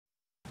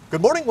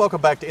Good morning,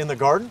 welcome back to In the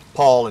Garden.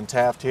 Paul and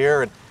Taft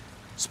here. And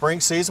spring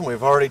season,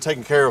 we've already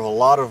taken care of a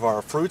lot of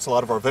our fruits, a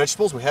lot of our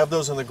vegetables. We have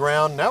those in the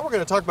ground. Now we're going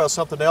to talk about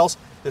something else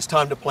it's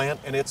time to plant,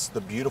 and it's the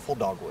beautiful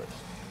dogwood.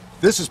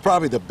 This is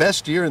probably the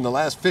best year in the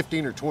last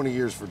 15 or 20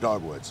 years for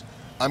dogwoods.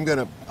 I'm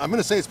gonna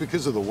say it's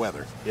because of the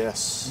weather.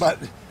 Yes. But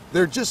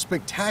they're just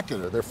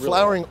spectacular. They're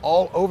flowering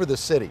all over the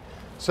city.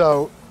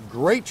 So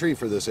great tree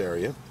for this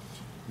area.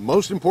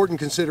 Most important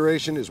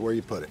consideration is where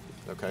you put it.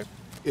 Okay.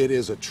 It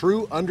is a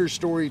true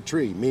understory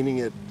tree, meaning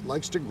it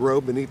likes to grow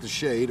beneath the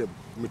shade of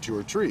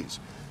mature trees.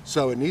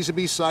 So it needs to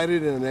be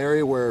sited in an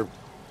area where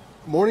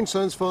morning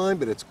sun's fine,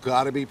 but it's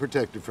got to be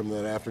protected from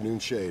that afternoon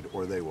shade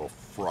or they will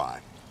fry.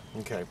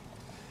 Okay.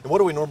 And what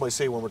do we normally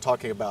see when we're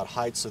talking about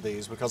heights of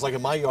these? Because like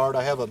in my yard,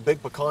 I have a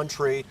big pecan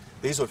tree.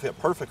 These would fit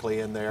perfectly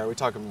in there. Are we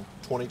talking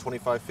 20,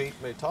 25 feet,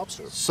 maybe tops?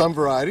 Or? Some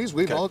varieties.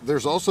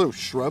 There's also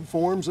shrub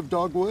forms of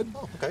dogwood.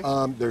 Oh,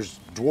 okay. There's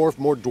more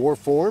dwarf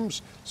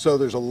forms. So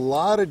there's a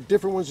lot of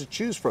different ones to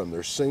choose from.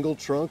 There's single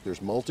trunk,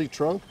 there's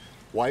multi-trunk,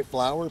 white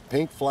flower,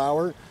 pink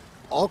flower,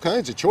 all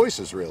kinds of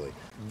choices really.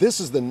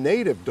 This is the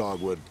native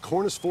dogwood,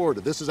 Cornus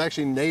florida. This is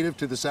actually native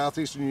to the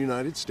southeastern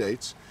United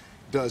States.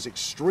 Does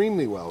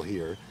extremely well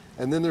here.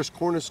 And then there's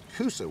Cornus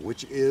cusa,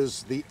 which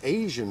is the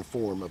Asian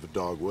form of a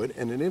dogwood.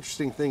 And an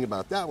interesting thing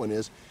about that one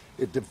is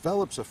it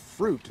develops a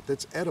fruit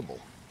that's edible.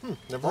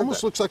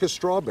 Almost looks like a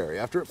strawberry.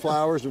 After it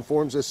flowers and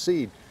forms a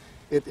seed,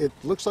 it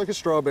looks like a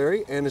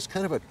strawberry and it's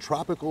kind of a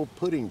tropical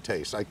pudding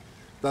taste.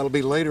 That'll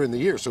be later in the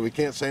year, so we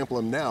can't sample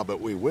them now, but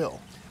we will.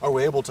 Are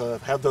we able to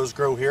have those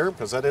grow here?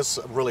 Because that is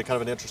really kind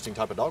of an interesting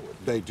type of dogwood.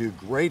 They do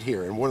great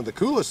here. And one of the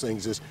coolest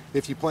things is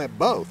if you plant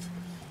both,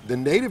 the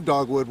native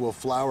dogwood will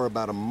flower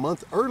about a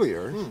month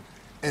earlier,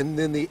 and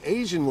then the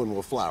Asian one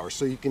will flower,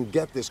 so you can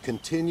get this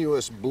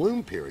continuous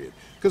bloom period.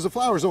 Because the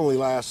flowers only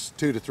last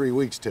 2 to 3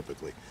 weeks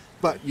typically.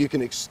 But you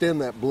can extend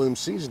that bloom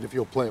season if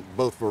you'll plant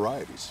both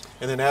varieties.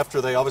 And then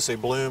after they obviously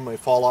bloom, they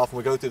fall off, and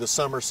we go through the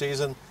summer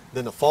season,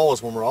 then the fall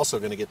is when we're also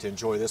going to get to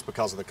enjoy this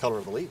because of the color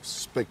of the leaves.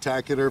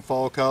 Spectacular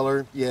fall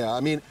color. Yeah,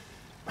 I mean,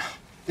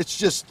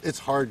 it's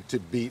hard to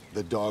beat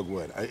the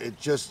dogwood. It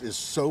just is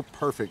so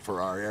perfect for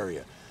our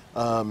area.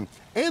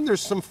 And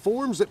there's some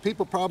forms that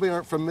people probably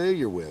aren't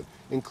familiar with,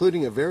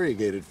 including a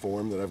variegated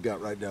form that I've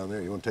got right down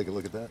there. You want to take a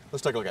look at that?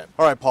 Let's take a look at it.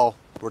 All right, Paul,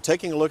 we're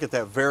taking a look at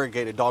that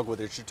variegated dogwood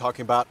that you're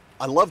talking about.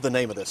 I love the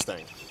name of this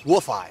thing,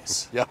 wolf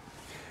eyes. Yeah.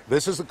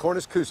 This is the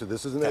Cornus cusa.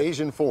 This is an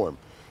Asian form.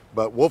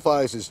 But wolf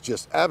eyes is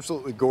just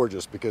absolutely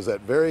gorgeous because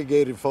that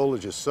variegated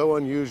foliage is so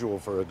unusual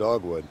for a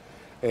dogwood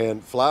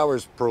and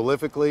flowers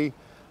prolifically.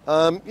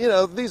 You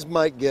know, these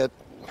might get,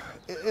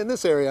 in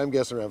this area, I'm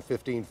guessing around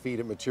 15 feet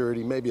at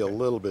maturity, maybe a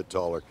little bit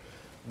taller,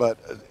 but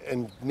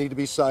and need to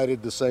be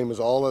sited the same as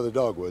all other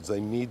dogwoods. They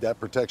need that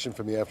protection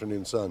from the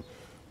afternoon sun,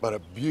 but a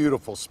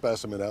beautiful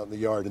specimen out in the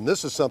yard. And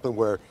this is something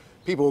where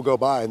people will go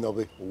by and they'll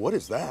be, what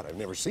is that? I've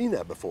never seen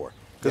that before,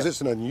 because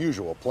it's an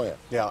unusual plant.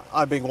 Yeah,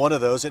 I'm being one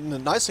of those. And the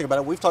nice thing about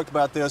it, we've talked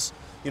about this,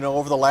 you know,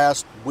 over the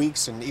last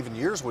weeks and even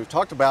years, we've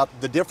talked about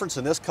the difference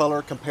in this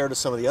color compared to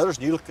some of the others.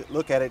 And you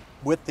look at it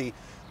with the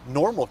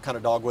normal kind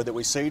of dogwood that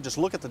we see, just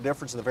look at the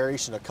difference in the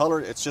variation of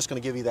color. It's just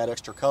going to give you that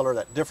extra color,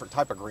 that different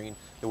type of green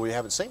that we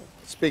haven't seen.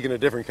 Speaking of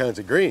different kinds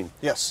of green,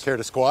 yes. Care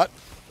to squat?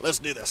 Let's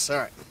do this. All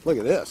right. Look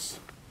at this.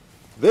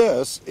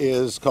 This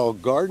is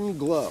called Garden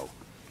Glow.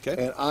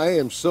 Okay. And I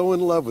am so in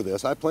love with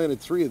this. I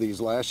planted 3 of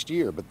these last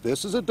year, but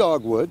this is a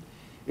dogwood.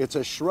 It's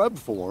a shrub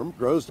form,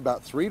 grows to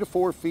about 3 to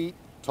 4 feet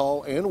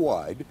tall and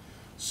wide.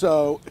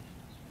 So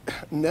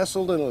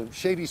nestled in a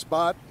shady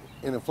spot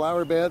in a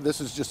flower bed, this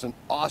is just an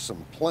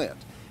awesome plant.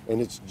 And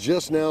it's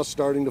just now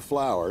starting to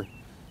flower.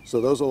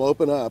 So those will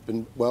open up,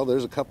 and well,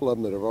 there's a couple of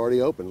them that have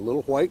already opened.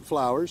 Little white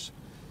flowers.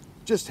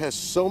 Just has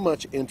so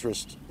much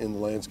interest in the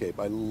landscape.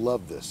 I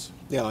love this.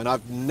 Yeah, and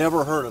I've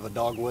never heard of a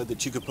dogwood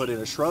that you could put in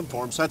a shrub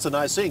form, so that's a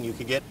nice thing. You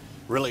can get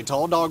really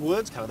tall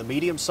dogwoods, kind of the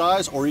medium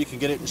size, or you can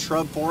get it in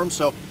shrub form.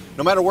 So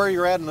no matter where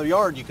you're at in the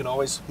yard, you can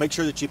always make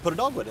sure that you put a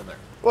dogwood in there.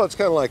 Well, it's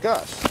kind of like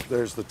us.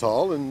 There's the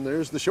tall and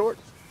there's the short.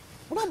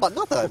 Well,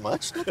 not that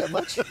much, not that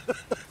much.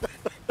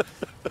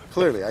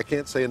 Clearly, I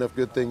can't say enough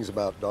good things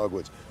about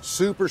dogwoods.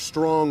 Super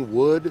strong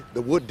wood.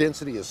 The wood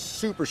density is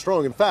super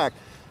strong. In fact,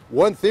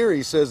 one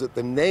theory says that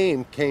the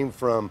name came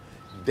from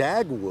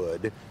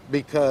dagwood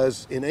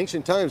because in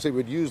ancient times they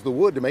would use the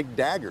wood to make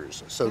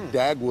daggers. So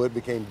dagwood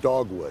became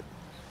dogwood.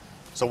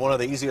 So one of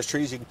the easiest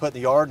trees you can put in the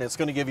yard, and it's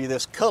going to give you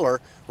this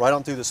color right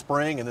on through the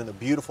spring, and then the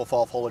beautiful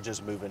fall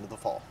foliages move into the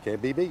fall.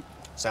 Can't be beat.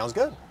 Sounds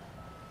good.